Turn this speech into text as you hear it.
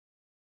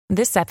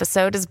This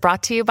episode is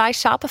brought to you by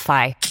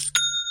Shopify.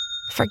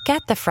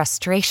 Forget the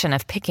frustration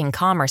of picking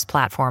commerce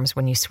platforms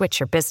when you switch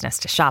your business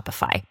to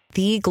Shopify,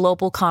 the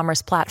global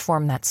commerce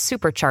platform that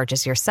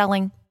supercharges your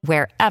selling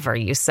wherever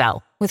you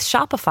sell. With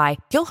Shopify,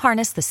 you'll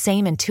harness the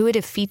same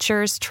intuitive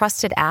features,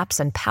 trusted apps,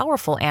 and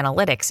powerful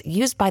analytics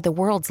used by the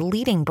world's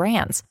leading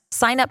brands.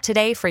 Sign up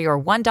today for your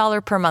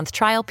 $1 per month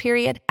trial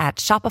period at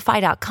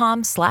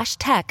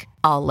shopify.com/tech,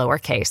 all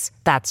lowercase.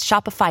 That's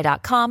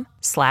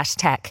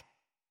shopify.com/tech.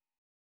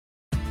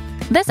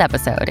 This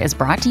episode is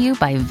brought to you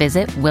by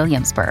Visit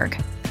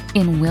Williamsburg.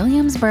 In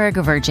Williamsburg,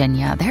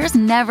 Virginia, there's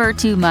never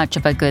too much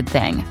of a good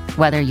thing.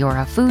 Whether you're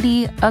a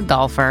foodie, a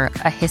golfer,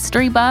 a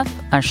history buff,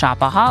 a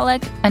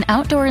shopaholic, an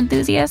outdoor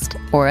enthusiast,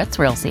 or a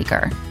thrill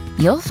seeker,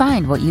 you'll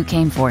find what you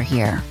came for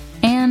here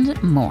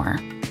and more.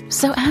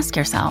 So ask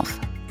yourself,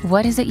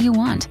 what is it you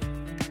want?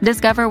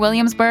 Discover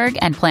Williamsburg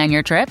and plan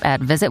your trip at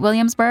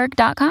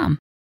visitwilliamsburg.com.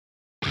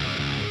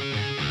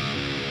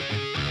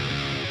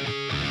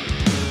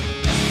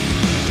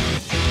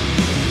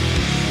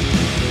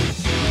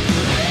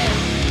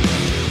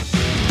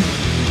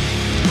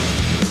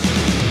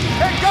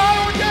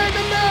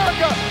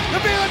 To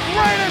be the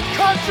greatest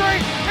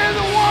country in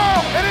the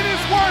world, and it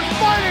is worth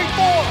fighting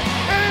for,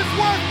 it is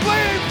worth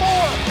bleeding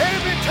for, and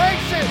if it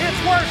takes it,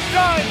 it's worth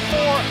dying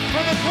for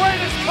the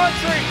greatest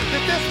country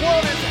that this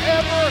world has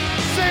ever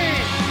seen.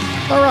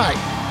 All right,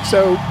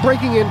 so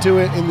breaking into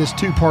it in this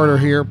two-parter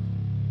here,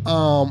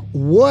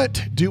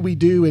 what do we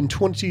do in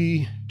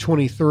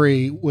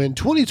 2023 when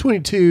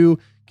 2022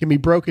 can be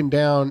broken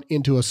down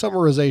into a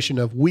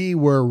summarization of we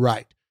were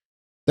right?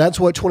 That's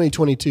what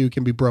 2022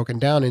 can be broken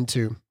down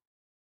into.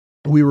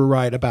 We were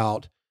right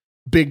about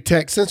big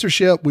tech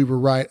censorship. We were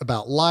right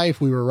about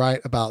life. We were right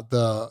about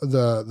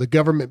the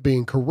government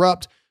being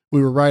corrupt.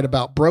 We were right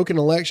about broken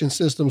election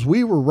systems.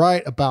 We were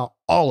right about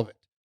all of it,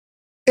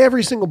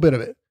 every single bit of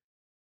it.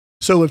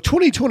 So if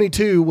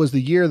 2022 was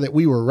the year that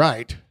we were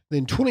right,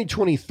 then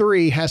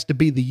 2023 has to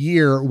be the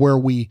year where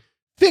we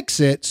fix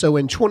it. So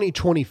in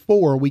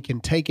 2024, we can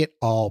take it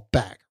all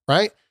back,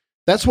 right?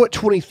 That's what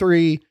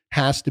 23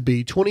 has to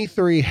be.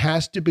 23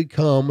 has to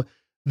become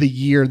the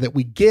year that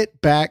we get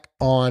back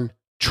on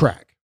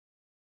track,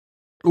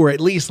 or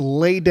at least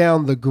lay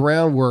down the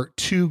groundwork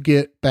to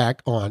get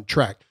back on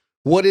track.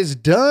 What is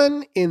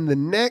done in the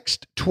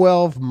next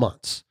 12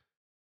 months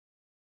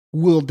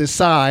will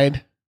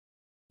decide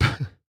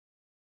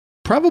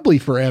probably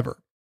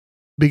forever.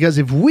 Because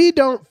if we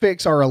don't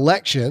fix our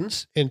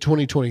elections in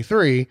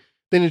 2023,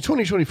 then in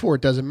 2024,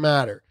 it doesn't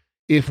matter.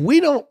 If we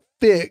don't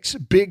fix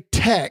big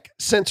tech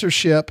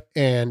censorship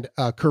and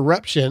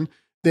corruption,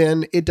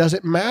 then it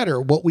doesn't matter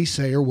what we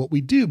say or what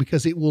we do,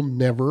 because it will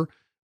never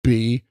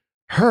be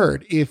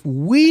heard. If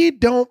we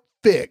don't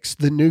fix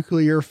the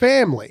nuclear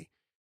family,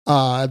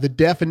 the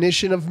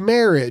definition of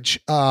marriage,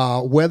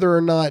 whether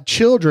or not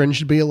children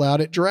should be allowed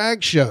at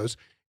drag shows,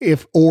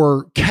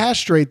 or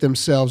castrate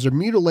themselves or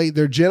mutilate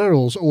their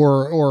genitals,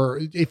 or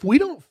if we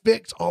don't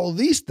fix all of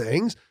these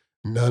things,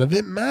 none of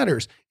it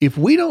matters. If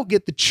we don't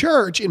get the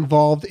church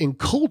involved in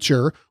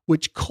culture,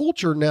 which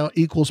culture now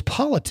equals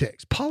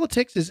politics.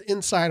 Politics is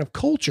inside of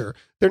culture.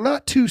 They're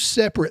not two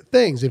separate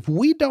things. If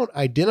we don't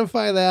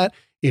identify that,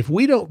 if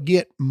we don't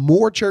get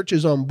more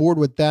churches on board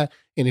with that,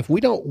 and if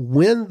we don't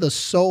win the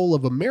soul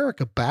of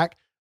America back,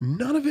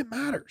 none of it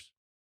matters.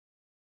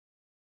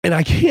 And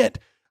I can't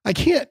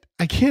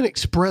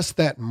express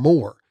that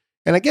more.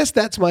 And I guess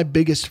that's my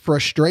biggest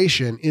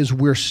frustration is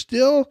we're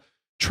still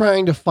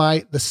trying to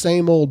fight the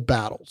same old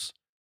battles.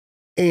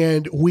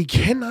 And we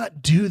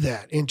cannot do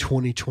that in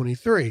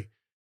 2023.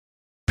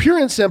 Pure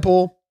and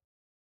simple,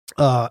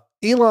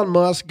 Elon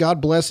Musk,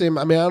 God bless him.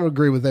 I mean, I don't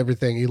agree with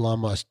everything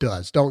Elon Musk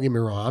does. Don't get me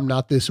wrong. I'm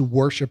not this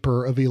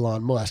worshiper of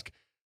Elon Musk.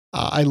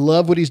 I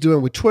love what he's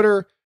doing with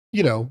Twitter,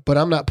 but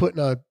I'm not putting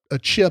a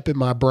chip in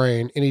my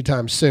brain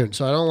anytime soon.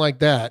 So I don't like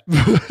that.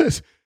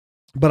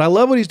 But I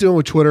love what he's doing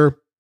with Twitter.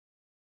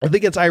 I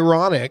think it's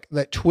ironic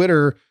that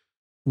Twitter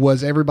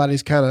was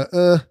everybody's kind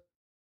of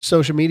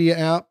social media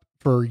app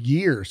for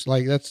years.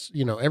 Like that's,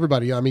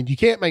 everybody, I mean, you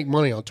can't make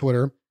money on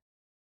Twitter,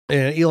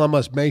 and Elon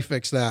Musk may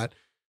fix that.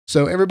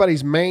 So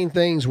everybody's main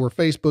things were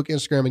Facebook,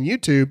 Instagram, and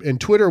YouTube,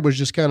 and Twitter was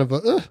just kind of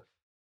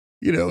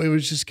it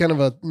was just kind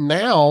of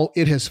now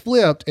it has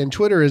flipped, and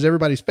Twitter is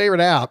everybody's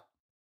favorite app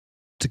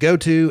to go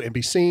to and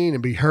be seen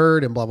and be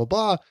heard and blah, blah,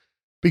 blah,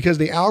 because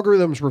the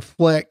algorithms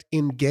reflect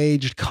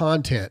engaged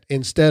content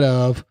instead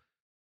of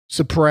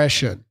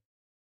suppression.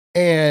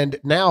 And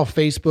now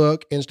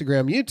Facebook,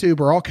 Instagram, YouTube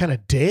are all kind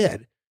of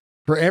dead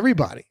for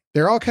everybody.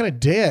 They're all kind of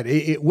dead.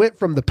 It went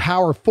from the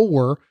power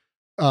four,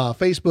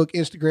 Facebook,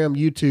 Instagram,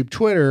 YouTube,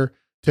 Twitter,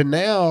 to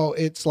now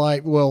it's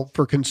like, well,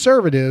 for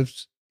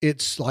conservatives,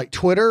 it's like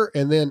Twitter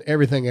and then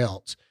everything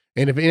else.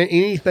 And if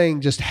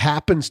anything just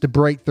happens to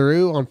break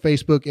through on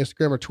Facebook,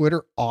 Instagram, or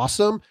Twitter,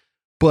 awesome.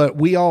 But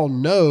we all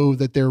know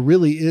that there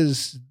really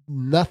is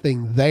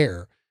nothing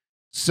there.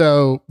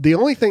 So the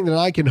only thing that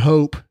I can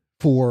hope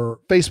for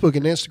Facebook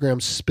and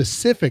Instagram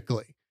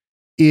specifically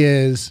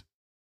is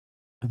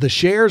the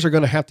shares are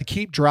going to have to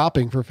keep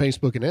dropping for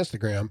Facebook and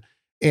Instagram.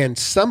 and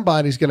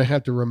somebody's going to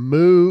have to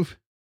remove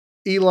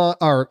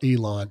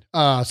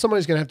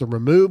somebody's going to have to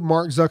remove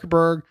Mark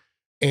Zuckerberg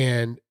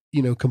and,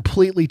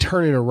 completely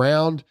turn it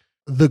around.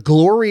 The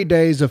glory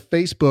days of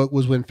Facebook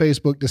was when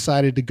Facebook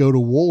decided to go to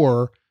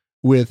war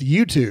with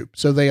YouTube.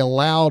 So they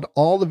allowed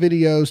all the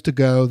videos to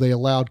go. They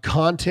allowed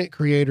content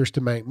creators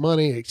to make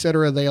money,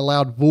 etc. They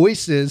allowed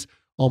voices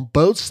on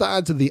both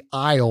sides of the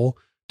aisle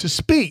to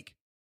speak.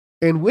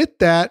 And with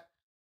that,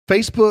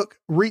 Facebook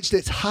reached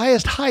its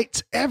highest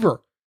heights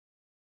ever.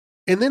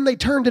 And then they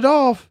turned it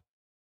off.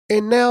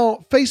 And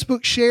now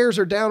Facebook shares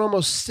are down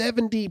almost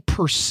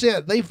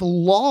 70%. They've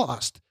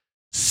lost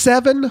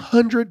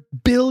 $700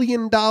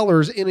 billion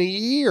in a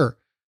year.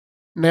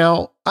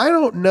 Now, I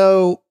don't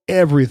know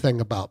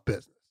everything about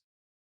business.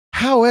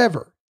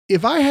 However,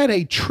 if I had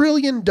 $1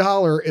 trillion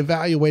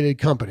evaluated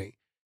company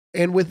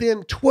and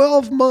within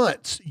 12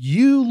 months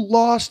you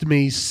lost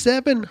me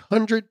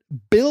 $700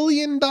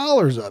 billion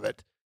of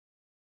it,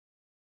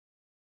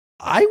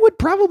 I would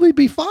probably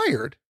be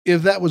fired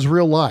if that was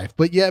real life.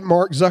 But yet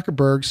Mark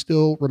Zuckerberg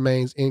still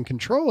remains in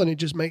control. And it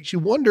just makes you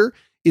wonder,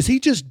 is he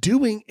just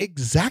doing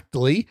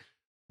exactly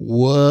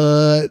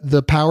what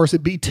the powers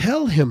that be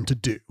tell him to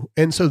do?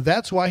 And so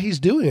that's why he's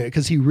doing it,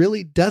 because he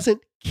really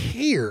doesn't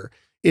care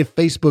if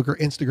Facebook or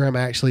Instagram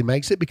actually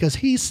makes it, because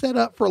he's set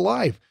up for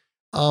life.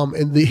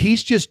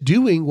 He's just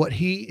doing what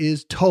he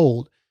is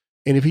told.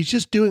 And if he's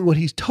just doing what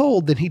he's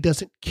told, then he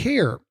doesn't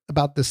care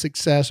about the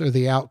success or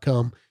the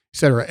outcome,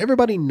 etc.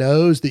 Everybody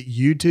knows that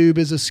YouTube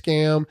is a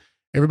scam.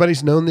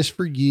 Everybody's known this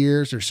for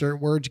years. There's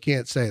certain words you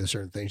can't say. There's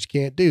certain things you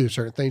can't do.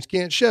 Certain things you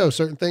can't show.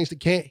 Certain things that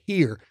can't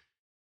hear.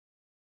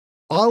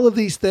 All of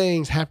these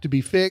things have to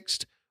be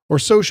fixed. Or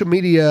social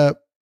media,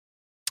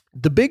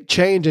 the big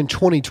change in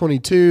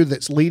 2022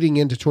 that's leading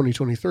into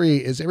 2023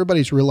 is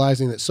everybody's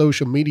realizing that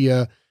social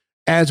media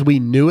as we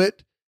knew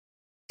it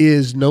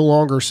is no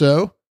longer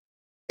so.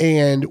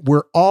 And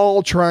we're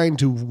all trying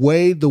to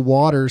wade the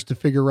waters to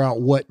figure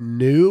out what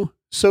new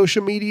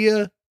social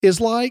media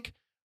is like.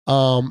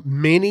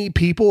 Many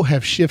people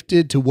have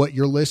shifted to what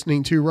you're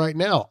listening to right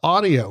now,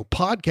 audio,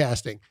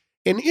 podcasting.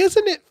 And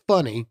isn't it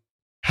funny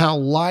how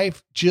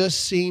life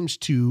just seems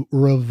to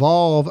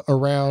revolve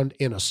around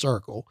in a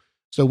circle?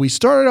 So we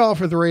started off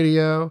with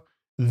radio,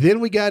 then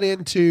we got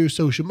into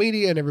social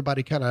media and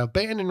everybody kind of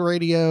abandoned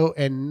radio.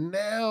 And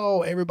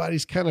now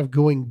everybody's kind of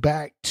going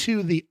back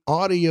to the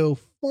audio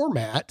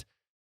format,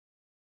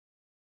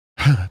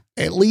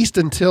 at least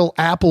until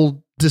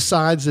Apple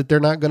decides that they're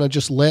not going to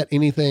just let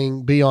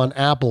anything be on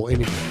Apple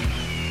anymore.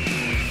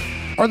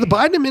 Are the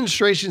Biden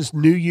administration's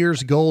New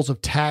Year's goals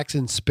of tax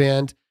and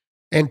spend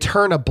and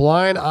turn a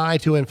blind eye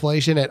to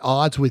inflation at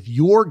odds with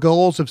your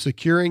goals of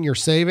securing your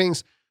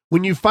savings?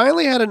 When you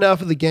finally had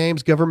enough of the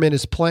games government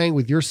is playing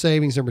with your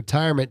savings and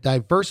retirement,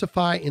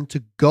 diversify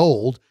into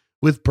gold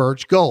with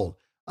Birch Gold.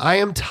 I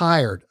am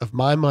tired of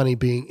my money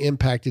being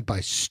impacted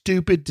by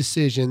stupid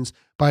decisions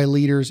by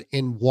leaders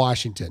in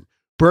Washington.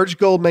 Birch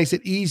Gold makes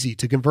it easy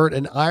to convert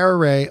an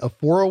IRA of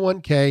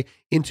 401k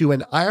into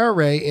an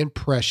IRA in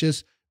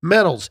precious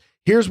metals.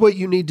 Here's what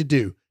you need to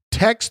do.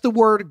 Text the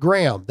word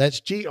Graham, that's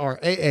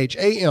Graham,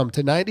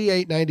 to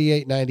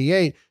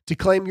 989898 to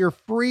claim your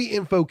free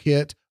info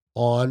kit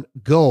on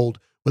gold.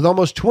 With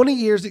almost 20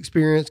 years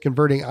experience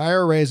converting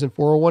IRAs and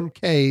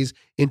 401ks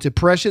into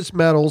precious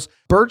metals,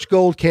 Birch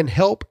Gold can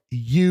help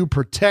you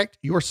protect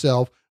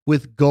yourself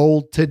with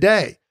gold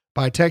today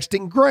by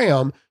texting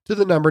Graham to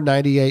the number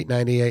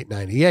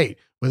 989898.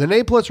 With an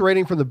A+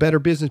 rating from the Better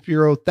Business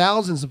Bureau,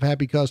 thousands of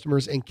happy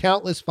customers, and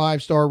countless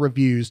 5-star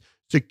reviews,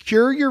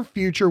 secure your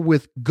future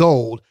with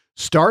gold.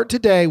 Start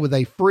today with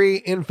a free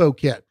info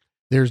kit.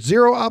 There's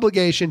zero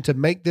obligation to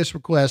make this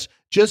request.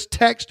 Just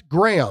text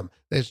Graham,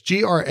 that's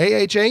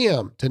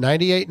Graham, to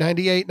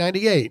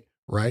 989898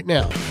 right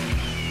now.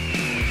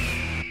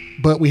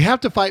 But we have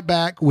to fight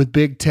back with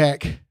big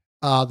tech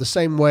the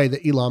same way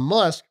that Elon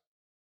Musk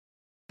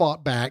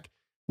fought back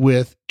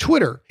with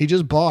Twitter. He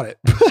just bought it.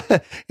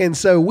 And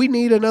so we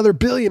need another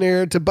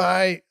billionaire to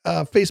buy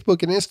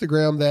Facebook and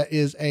Instagram that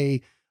is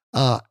a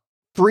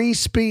free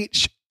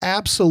speech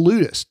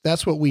absolutist.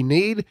 That's what we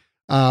need.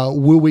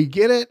 Will we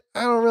get it?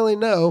 I don't really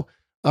know.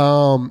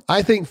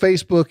 I think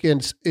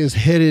Facebook is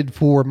headed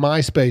for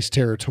MySpace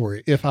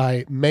territory, if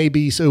I may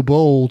be so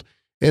bold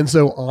and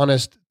so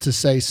honest to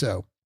say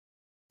so.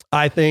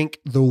 I think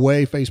the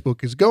way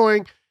Facebook is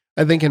going,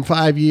 I think in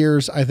 5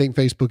 years, I think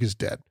Facebook is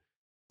dead.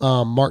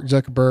 Mark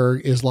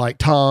Zuckerberg is like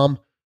Tom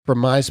from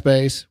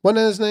MySpace. What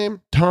is his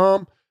name?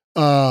 Tom.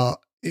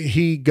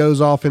 He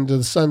goes off into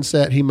the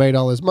sunset. He made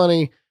all his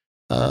money.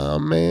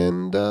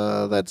 And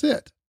that's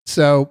it.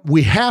 So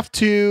we have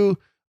to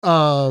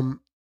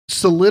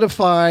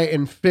solidify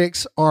and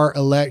fix our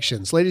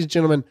elections. Ladies and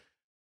gentlemen,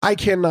 I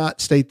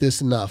cannot state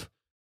this enough.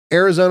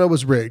 Arizona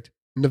was rigged.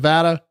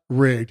 Nevada,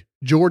 rigged.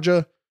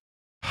 Georgia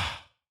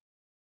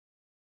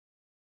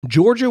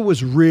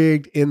was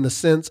rigged in the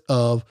sense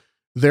of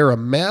they're a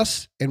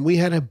mess and we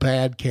had a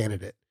bad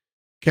candidate.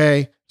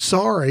 Okay.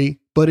 Sorry,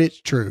 but it's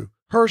true.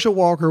 Herschel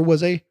Walker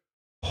was a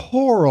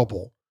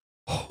horrible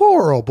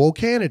horrible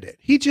candidate.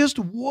 He just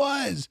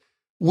was.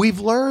 We've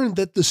learned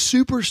that the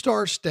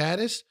superstar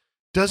status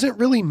doesn't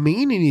really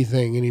mean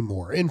anything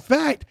anymore. In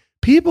fact,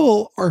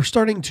 people are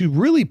starting to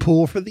really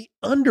pull for the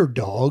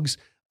underdogs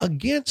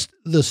against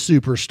the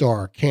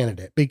superstar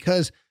candidate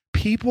because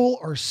people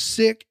are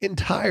sick and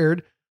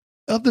tired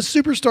of the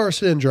superstar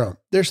syndrome.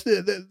 They're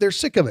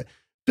sick of it.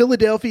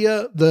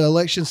 Philadelphia, the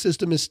election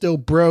system is still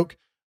broke.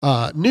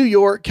 New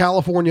York,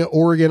 California,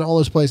 Oregon, all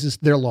those places,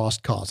 they're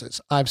lost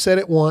causes. I've said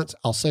it once.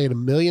 I'll say it a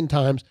million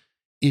times.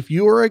 If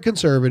you are a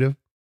conservative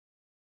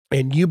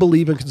and you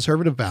believe in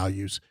conservative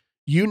values,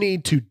 you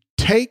need to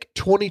take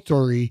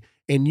 23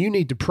 and you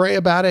need to pray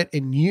about it,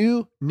 and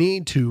you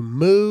need to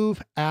move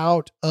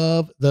out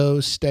of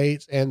those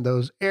states and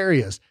those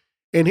areas.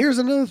 And here's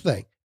another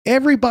thing.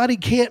 Everybody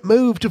can't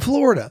move to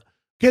Florida.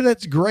 Okay,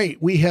 that's great.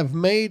 We have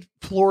made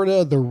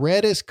Florida the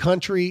reddest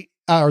country,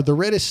 or the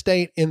reddest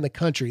state in the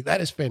country.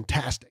 That is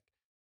fantastic.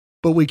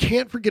 But we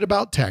can't forget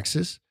about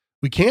Texas.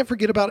 We can't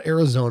forget about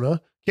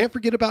Arizona. Can't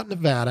forget about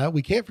Nevada.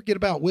 We can't forget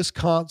about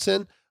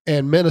Wisconsin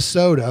and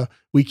Minnesota.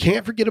 We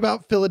can't forget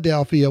about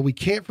Philadelphia. We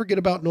can't forget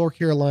about North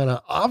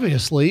Carolina.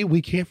 Obviously,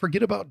 we can't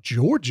forget about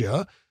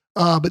Georgia.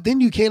 But then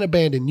you can't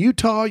abandon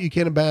Utah. You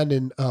can't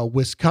abandon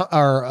Wisconsin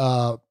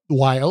or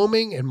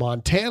Wyoming and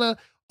Montana.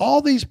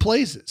 All these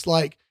places.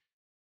 Like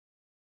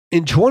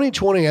in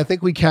 2020, I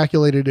think we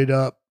calculated it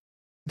up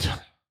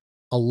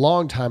a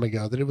long time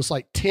ago that it was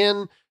like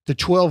 10 to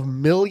 12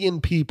 million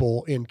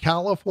people in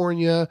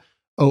California,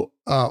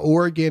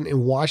 Oregon,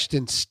 and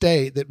Washington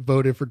State that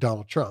voted for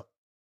Donald Trump.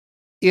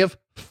 If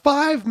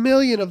 5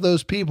 million of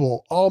those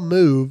people all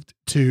moved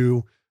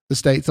to the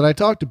states that I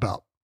talked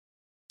about,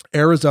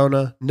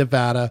 Arizona,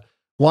 Nevada,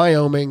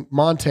 Wyoming,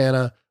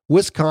 Montana,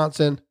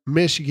 Wisconsin,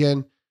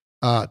 Michigan,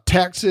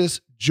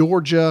 Texas,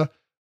 Georgia,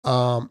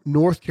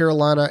 North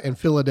Carolina, and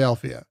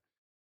Philadelphia,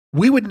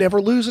 we would never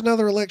lose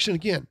another election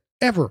again,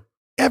 ever.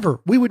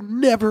 We would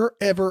never,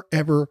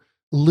 ever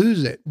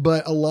lose it.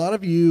 But a lot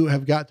of you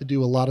have got to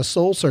do a lot of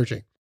soul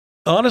searching.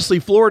 Honestly,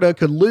 Florida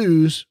could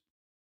lose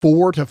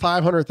 400,000 to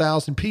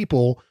 500,000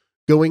 people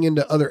going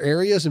into other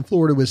areas, and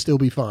Florida would still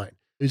be fine.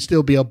 It'd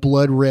still be a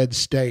blood red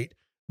state.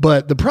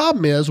 But the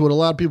problem is what a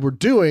lot of people are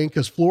doing,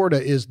 because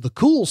Florida is the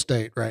cool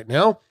state right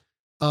now,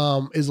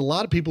 is a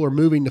lot of people are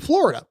moving to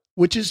Florida,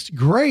 which is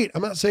great.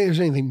 I'm not saying there's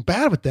anything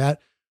bad with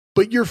that,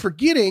 but you're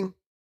forgetting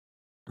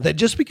that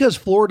just because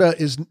Florida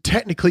is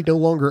technically no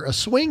longer a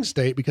swing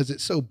state because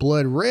it's so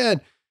blood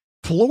red,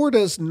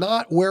 Florida's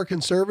not where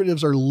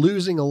conservatives are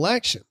losing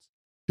elections.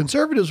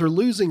 Conservatives are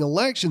losing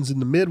elections in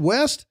the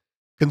Midwest.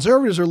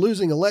 Conservatives are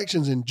losing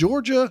elections in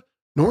Georgia,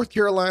 North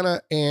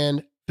Carolina,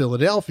 and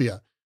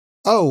Philadelphia.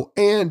 Oh,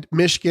 and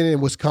Michigan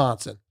and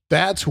Wisconsin.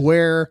 That's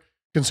where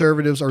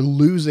conservatives are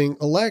losing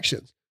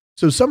elections.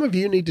 So some of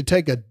you need to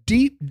take a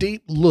deep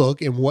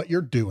look in what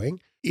you're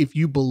doing, if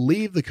you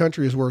believe the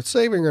country is worth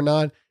saving or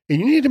not, and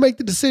you need to make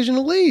the decision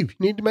to leave.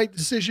 You need to make the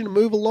decision to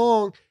move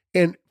along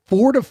and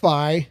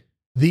fortify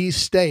these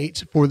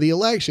states for the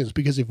elections.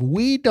 Because if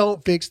we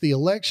don't fix the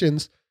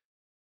elections,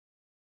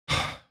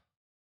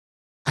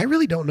 I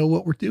really don't know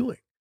what we're doing.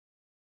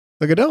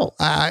 Like I don't.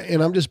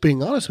 And I'm just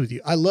being honest with you.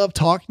 I love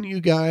talking to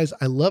you guys.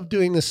 I love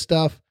doing this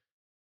stuff.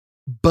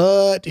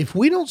 But if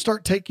we don't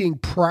start taking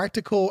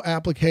practical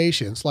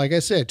applications, like I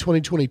said,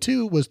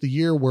 2022 was the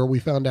year where we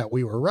found out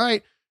we were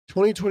right.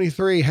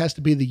 2023 has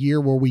to be the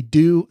year where we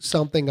do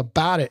something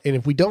about it. And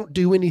if we don't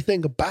do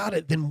anything about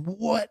it, then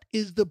what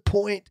is the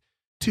point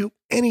to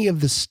any of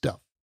this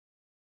stuff?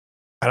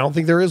 I don't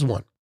think there is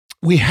one.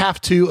 We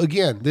have to,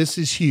 again, this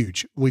is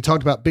huge. We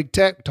talked about big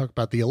tech. We talked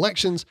about the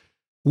elections.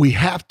 We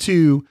have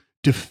to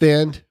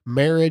defend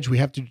marriage. We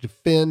have to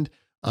defend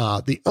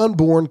the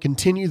unborn,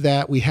 continue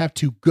that. We have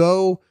to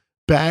go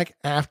back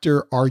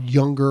after our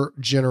younger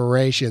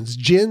generations.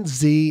 Gen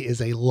Z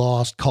is a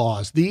lost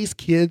cause. These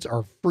kids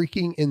are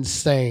freaking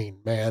insane,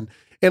 man.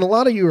 And a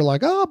lot of you are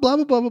like, oh, blah,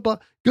 blah, blah, blah, blah.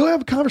 Go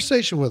have a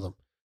conversation with them.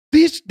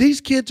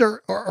 These kids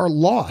are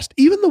lost.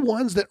 Even the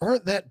ones that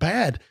aren't that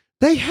bad,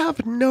 they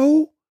have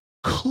no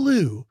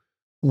clue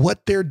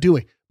what they're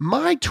doing.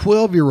 My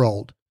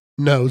 12-year-old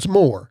knows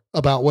more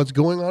about what's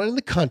going on in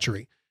the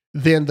country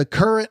than the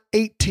current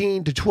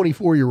 18 to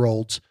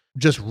 24-year-olds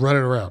just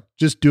running around,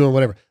 just doing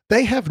whatever.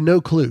 They have no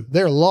clue.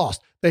 They're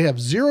lost. They have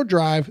zero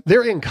drive.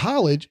 They're in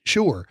college,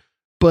 sure,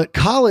 but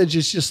college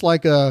is just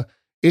like a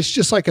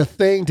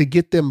thing to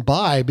get them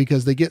by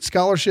because they get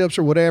scholarships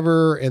or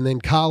whatever, and then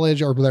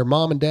college or their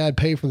mom and dad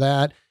pay for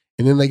that,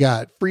 and then they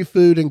got free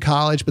food in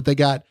college, but they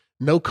got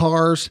no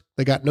cars,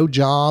 they got no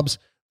jobs,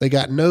 they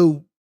got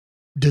no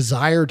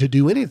desire to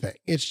do anything.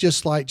 It's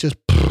just like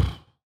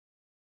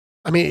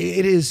I mean,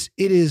 it is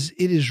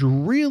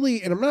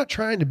really, and I'm not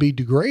trying to be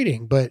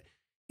degrading, but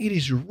it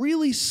is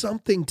really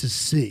something to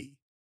see.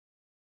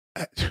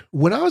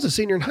 When I was a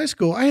senior in high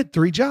school, I had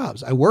 3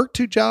 jobs. I worked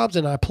 2 jobs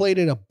and I played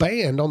in a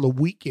band on the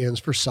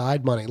weekends for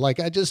side money.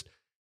 It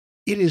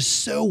is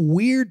so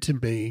weird to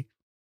me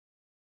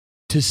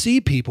to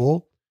see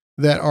people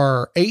that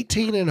are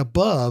 18 and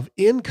above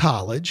in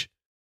college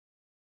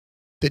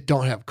that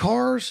don't have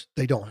cars.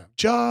 They don't have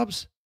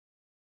jobs.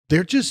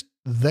 They're just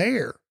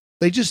there.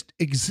 They just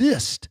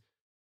exist.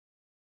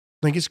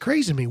 Like, it's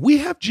crazy to me. We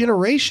have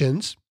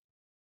generations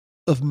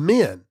of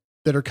men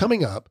that are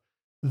coming up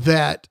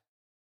that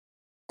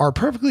are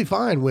perfectly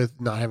fine with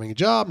not having a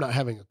job, not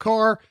having a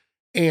car,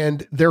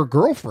 and their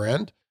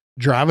girlfriend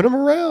driving them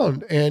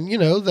around. And,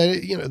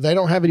 they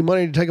don't have any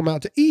money to take them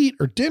out to eat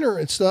or dinner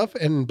and stuff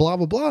and blah,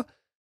 blah, blah.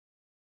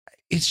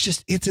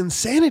 It's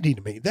insanity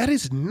to me. That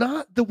is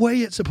not the way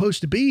it's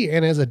supposed to be.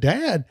 And as a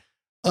dad,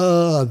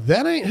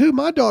 that ain't who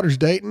my daughter's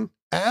dating.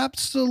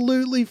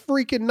 Absolutely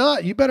freaking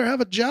not. You better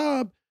have a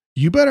job.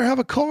 You better have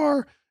a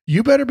car.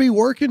 You better be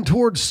working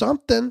towards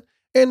something.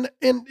 And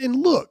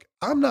look,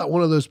 I'm not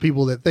one of those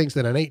people that thinks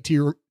that an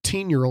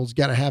 18-year-old's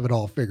got to have it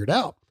all figured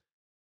out.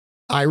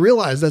 I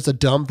realize that's a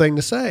dumb thing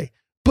to say,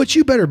 but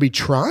you better be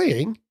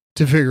trying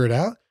to figure it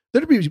out.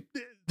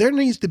 There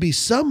needs to be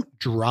some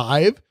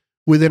drive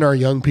within our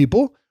young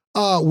people.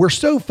 We're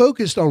so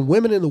focused on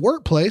women in the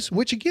workplace,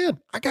 which again,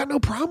 I got no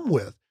problem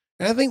with.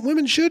 And I think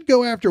women should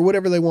go after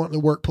whatever they want in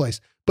the workplace.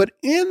 But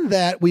in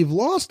that, we've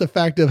lost the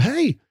fact of,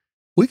 hey,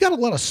 we got a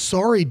lot of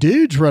sorry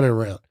dudes running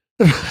around.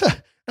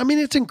 I mean,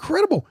 it's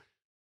incredible.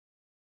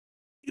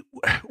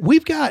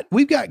 We've got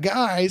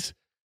guys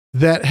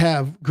that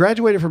have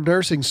graduated from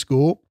nursing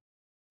school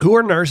who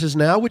are nurses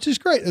now, which is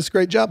great. That's a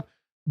great job.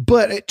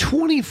 But at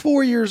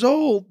 24 years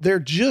old, they're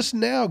just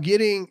now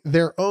getting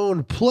their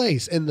own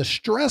place. And the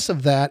stress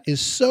of that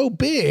is so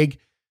big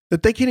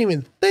that they can't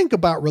even think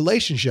about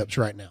relationships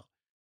right now.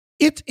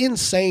 It's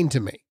insane to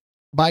me.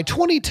 By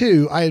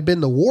 22, I had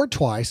been to war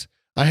twice.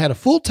 I had a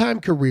full-time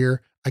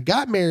career. I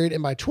got married.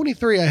 And by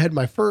 23, I had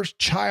my first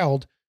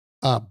child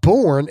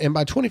born. And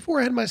by 24,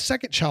 I had my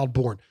second child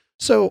born.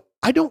 So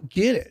I don't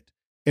get it.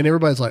 And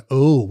everybody's like,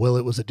 oh, well,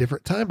 it was a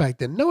different time back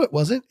then. No, it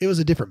wasn't. It was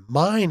a different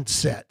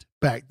mindset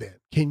back then.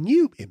 Can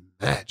you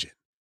imagine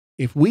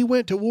if we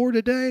went to war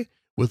today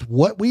with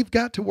what we've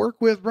got to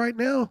work with right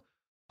now?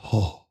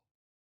 Oh,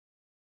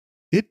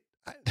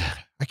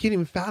 I can't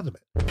even fathom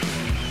it.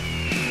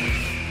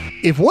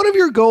 If one of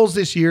your goals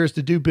this year is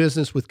to do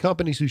business with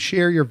companies who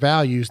share your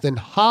values, then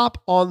hop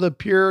on the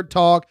Pure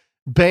Talk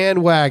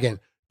bandwagon.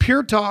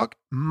 Pure Talk,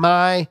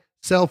 my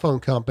cell phone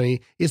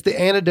company, is the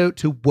antidote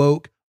to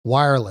woke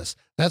wireless.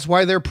 That's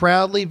why they're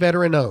proudly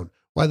veteran-owned,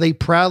 why they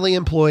proudly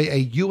employ a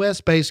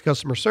U.S.-based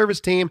customer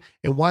service team,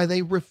 and why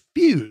they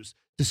refuse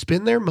to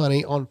spend their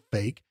money on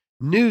fake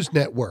news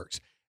networks.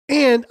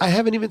 And I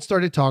haven't even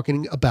started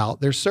talking about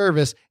their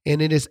service,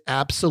 and it is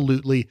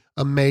absolutely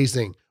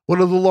amazing.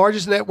 One of the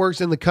largest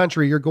networks in the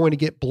country, you're going to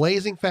get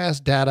blazing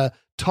fast data,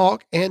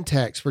 talk, and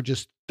text for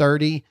just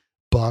 $30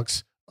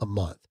 a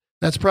month.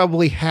 That's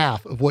probably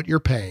half of what you're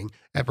paying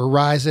at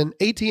Verizon,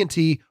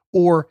 AT&T,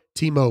 or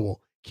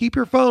T-Mobile. Keep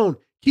your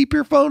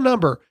phone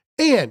number,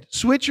 and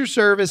switch your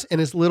service in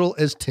as little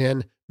as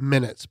 10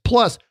 minutes.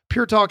 Plus,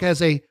 Pure Talk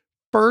has a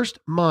first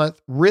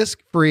month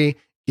risk-free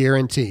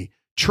guarantee.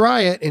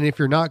 Try it, and if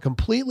you're not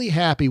completely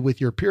happy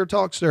with your Pure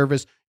Talk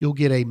service, you'll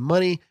get a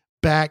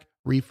money-back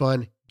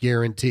refund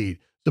guaranteed.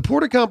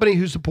 Support a company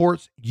who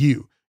supports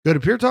you. Go to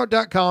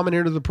puretalk.com and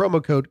enter the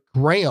promo code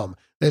GRAHAM.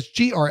 That's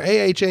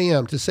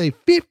GRAHAM to save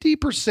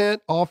 50%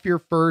 off your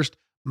first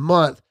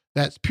month.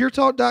 That's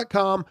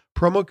puretalk.com,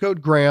 promo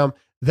code GRAHAM.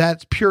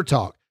 That's Pure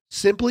Talk.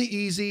 Simply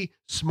easy,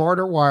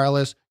 smarter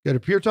wireless. Go to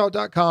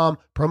puretalk.com,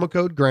 promo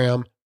code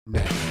GRAHAM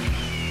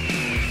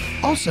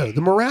now. Also,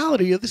 the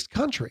morality of this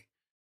country.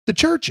 The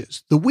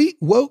churches, the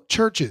woke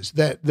churches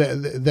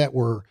that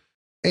were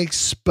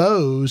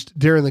exposed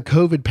during the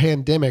COVID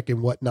pandemic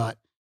and whatnot.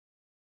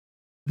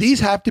 These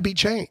have to be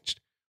changed.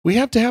 We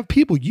have to have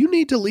people. You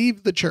need to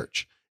leave the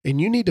church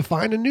and you need to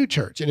find a new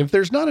church. And if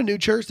there's not a new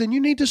church, then you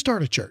need to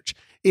start a church.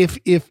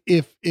 If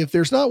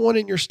there's not one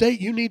in your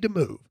state, you need to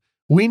move.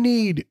 We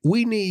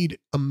need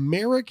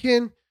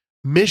American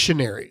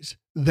missionaries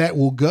that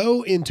will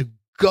go into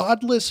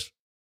godless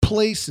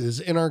places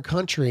in our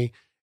country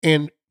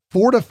and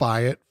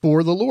fortify it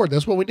for the Lord.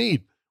 That's what we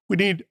need. We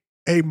need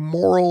a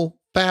moral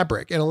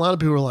fabric. And a lot of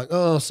people are like,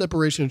 oh,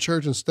 separation of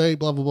church and state,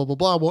 blah, blah, blah, blah,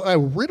 blah. Well,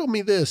 riddle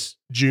me this,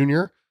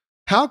 Junior.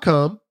 How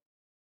come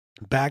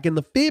back in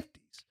the 50s,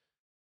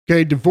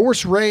 okay,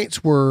 divorce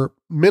rates were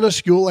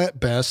minuscule at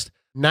best.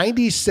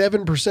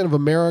 97% of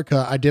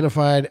America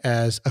identified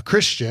as a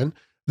Christian.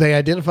 They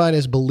identified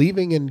as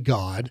believing in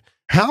God.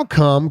 How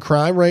come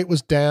crime rate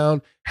was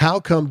down? How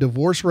come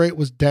divorce rate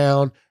was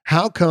down?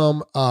 How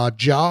come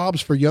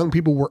jobs for young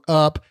people were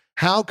up?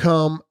 How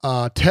come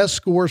test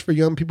scores for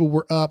young people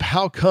were up?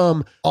 How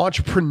come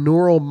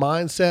entrepreneurial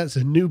mindsets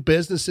and new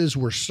businesses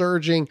were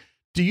surging?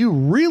 Do you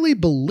really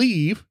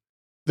believe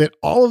that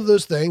all of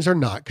those things are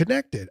not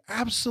connected?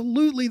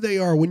 Absolutely they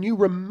are. When you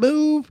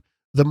remove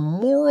the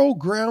moral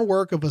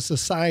groundwork of a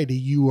society,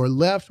 you are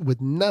left with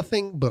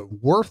nothing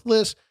but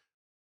worthless.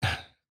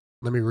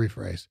 Let me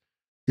rephrase.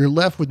 You're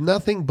left with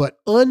nothing but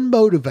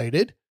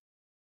unmotivated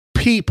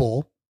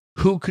people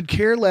who could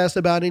care less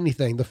about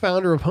anything. The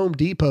founder of Home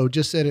Depot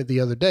just said it the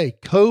other day.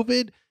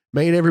 COVID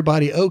made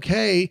everybody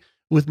okay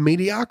with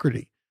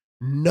mediocrity.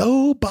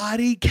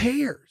 Nobody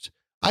cares.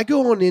 I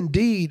go on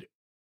Indeed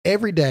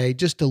every day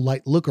just to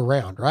like look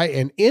around, right?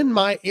 And in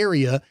my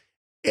area,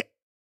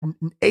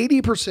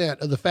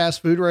 80% of the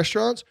fast food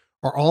restaurants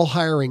are all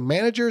hiring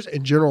managers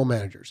and general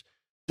managers.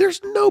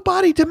 There's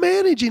nobody to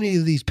manage any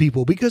of these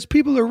people because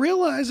people are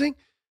realizing,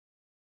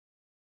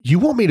 you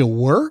want me to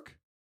work?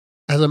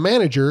 As a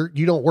manager,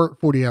 you don't work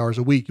 40 hours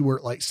a week. You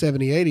work like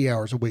 70, 80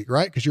 hours a week,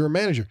 right? Because you're a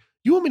manager.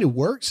 You want me to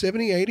work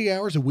 70, 80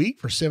 hours a week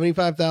for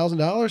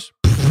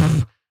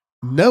 $75,000?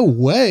 No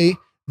way.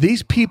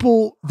 These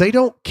people, they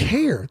don't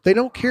care. They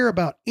don't care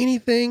about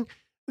anything.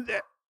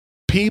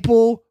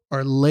 People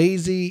are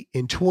lazy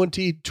in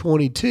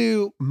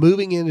 2022,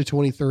 moving into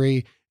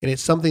 23, and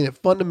it's something that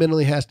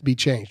fundamentally has to be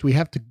changed. We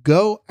have to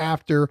go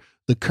after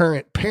the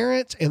current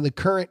parents and the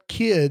current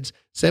kids,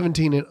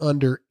 17 and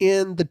under,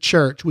 in the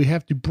church. We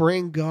have to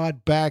bring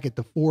God back at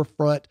the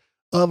forefront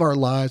of our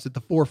lives, at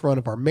the forefront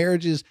of our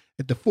marriages,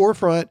 at the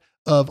forefront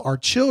of our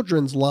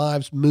children's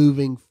lives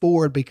moving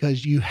forward,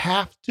 because you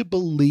have to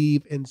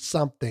believe in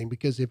something.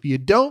 Because if you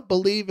don't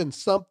believe in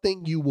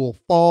something, you will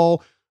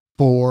fall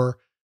for,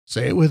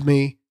 say it with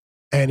me,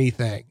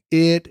 anything.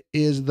 It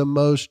is the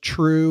most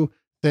true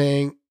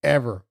thing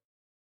ever.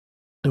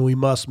 And we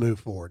must move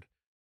forward.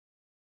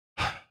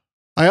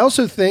 I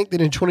also think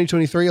that in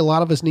 2023, a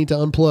lot of us need to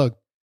unplug.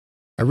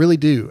 I really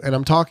do. And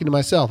I'm talking to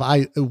myself.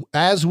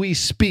 As we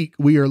speak,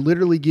 we are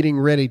literally getting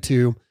ready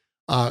to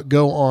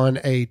go on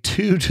a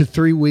 2 to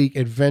 3 week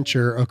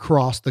adventure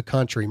across the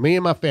country. Me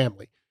and my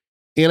family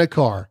in a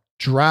car,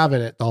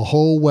 driving it the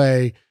whole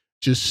way,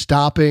 just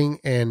stopping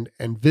and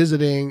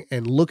visiting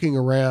and looking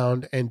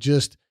around and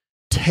just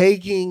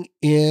taking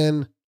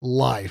in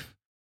life.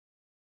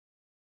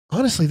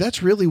 Honestly,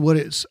 that's really what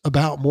it's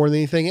about more than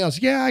anything else.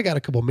 Yeah, I got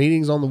a couple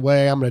meetings on the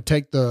way. I'm going to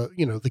take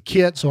the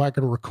kit so I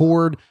can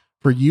record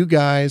for you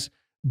guys.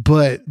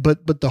 But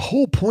the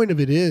whole point of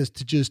it is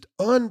to just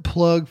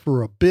unplug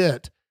for a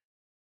bit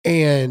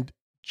and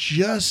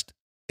just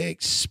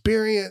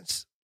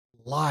experience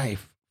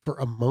life for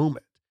a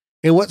moment.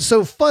 And what's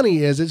so funny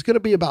is it's going to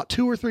be about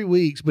 2 or 3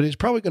 weeks, but it's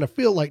probably going to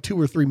feel like 2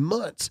 or 3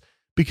 months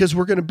because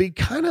we're going to be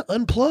kind of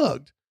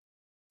unplugged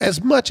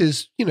as much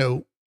as,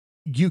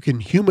 you can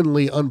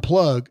humanly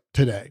unplug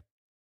today.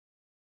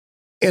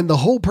 And the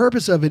whole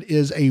purpose of it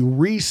is a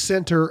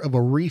recenter, of a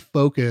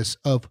refocus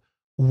of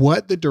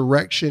what the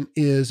direction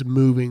is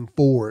moving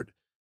forward.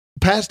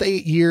 The past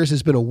 8 years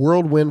has been a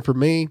whirlwind for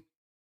me.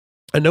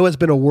 I know it's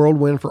been a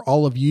whirlwind for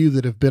all of you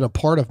that have been a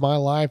part of my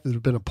life, that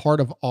have been a part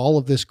of all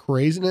of this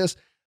craziness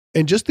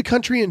and just the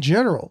country in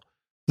general.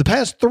 The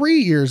past 3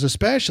 years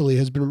especially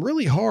has been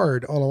really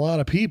hard on a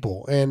lot of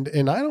people. And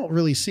I don't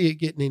really see it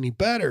getting any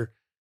better.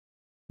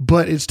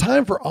 But it's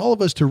time for all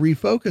of us to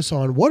refocus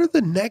on what are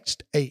the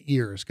next 8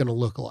 years going to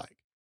look like?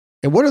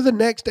 And what are the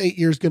next 8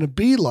 years going to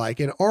be like?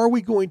 And are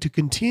we going to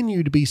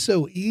continue to be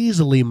so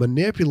easily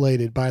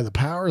manipulated by the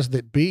powers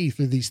that be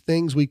through these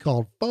things we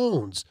call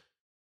phones?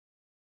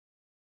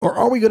 Or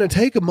are we going to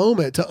take a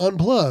moment to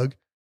unplug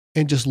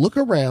and just look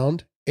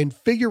around and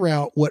figure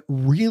out what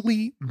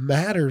really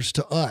matters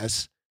to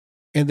us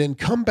and then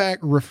come back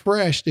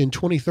refreshed in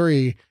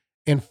 23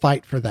 and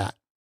fight for that?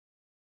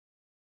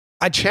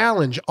 I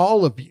challenge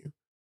all of you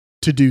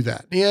to do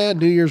that. Yeah,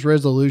 New Year's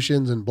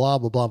resolutions and blah,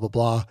 blah, blah, blah,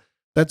 blah.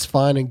 That's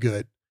fine and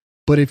good.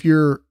 But if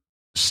you're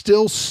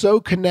still so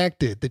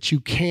connected that you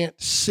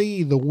can't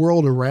see the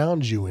world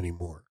around you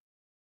anymore,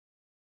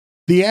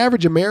 the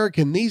average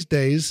American these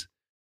days,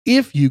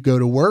 if you go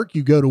to work,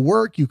 you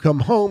come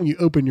home, you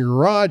open your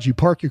garage, you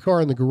park your car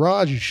in the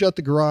garage, you shut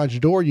the garage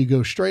door, you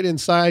go straight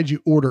inside,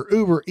 you order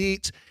Uber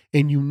Eats,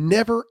 and you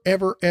never,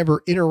 ever,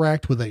 ever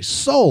interact with a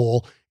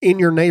soul in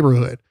your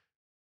neighborhood.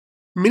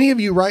 Many of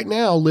you right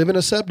now live in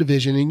a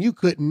subdivision and you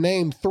couldn't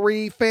name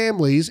 3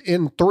 families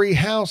in 3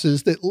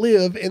 houses that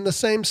live in the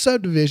same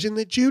subdivision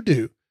that you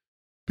do,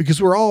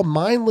 because we're all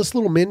mindless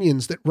little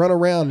minions that run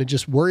around and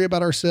just worry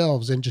about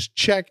ourselves and just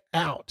check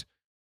out.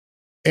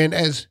 And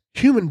as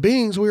human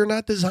beings, we are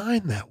not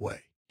designed that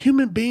way.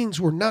 Human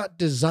beings were not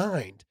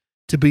designed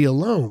to be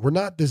alone. We're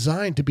not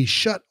designed to be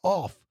shut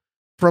off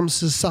from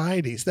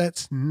societies.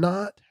 That's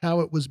not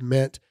how it was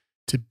meant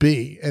to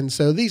be. And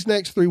so these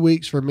next 3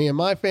 weeks for me and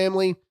my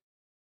family,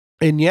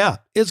 and yeah,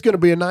 it's going to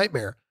be a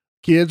nightmare.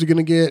 Kids are going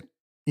to get,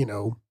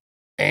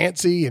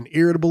 antsy and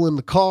irritable in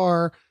the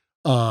car.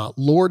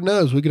 Lord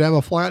knows we could have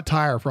a flat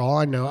tire for all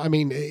I know. I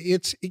mean,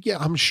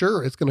 I'm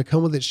sure it's going to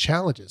come with its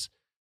challenges,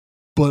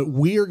 but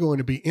we are going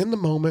to be in the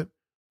moment.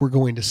 We're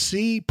going to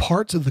see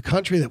parts of the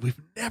country that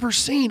we've never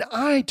seen.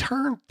 I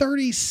turned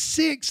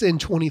 36 in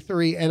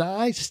 23 and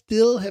I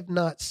still have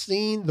not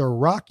seen the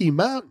Rocky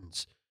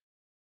Mountains.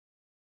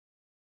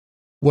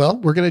 Well,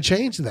 we're going to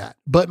change that.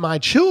 But my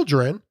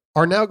children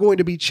are now going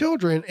to be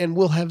children and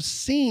will have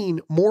seen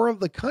more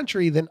of the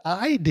country than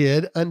I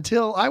did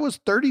until I was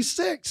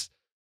 36.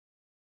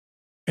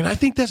 And I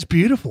think that's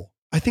beautiful.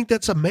 I think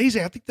that's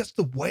amazing. I think that's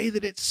the way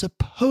that it's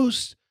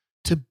supposed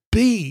to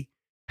be.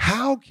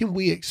 How can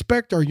we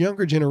expect our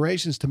younger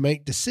generations to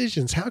make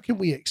decisions? How can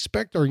we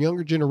expect our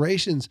younger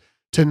generations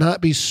to not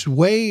be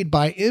swayed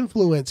by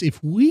influence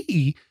if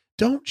we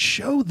don't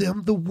show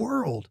them the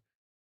world.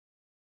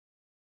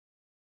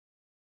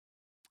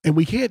 And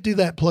we can't do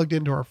that plugged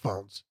into our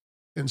phones.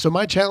 And so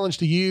my challenge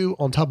to you,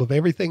 on top of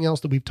everything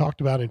else that we've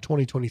talked about in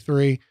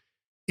 2023,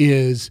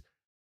 is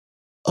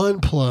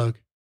unplug,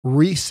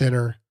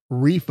 recenter,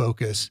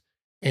 refocus,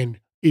 and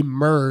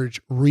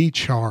emerge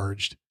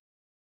recharged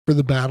for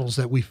the battles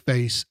that we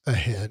face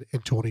ahead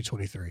in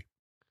 2023.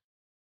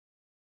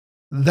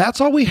 That's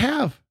all we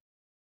have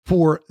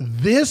for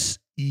this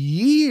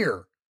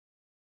year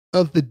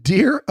of the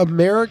Dear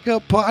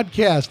America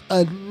podcast.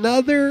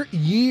 Another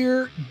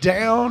year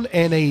down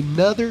and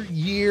another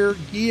year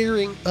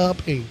gearing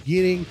up and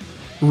getting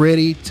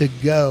ready to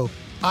go.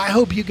 I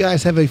hope you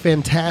guys have a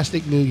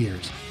fantastic New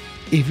Year's.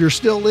 If you're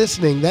still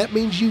listening, that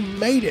means you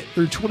made it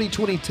through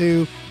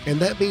 2022, and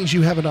that means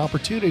you have an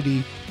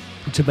opportunity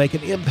to make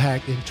an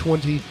impact in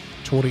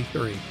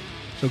 2023.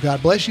 So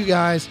God bless you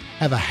guys.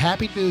 Have a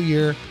happy New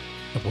Year,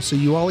 and we'll see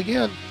you all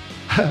again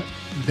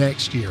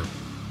next year.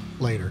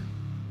 Later.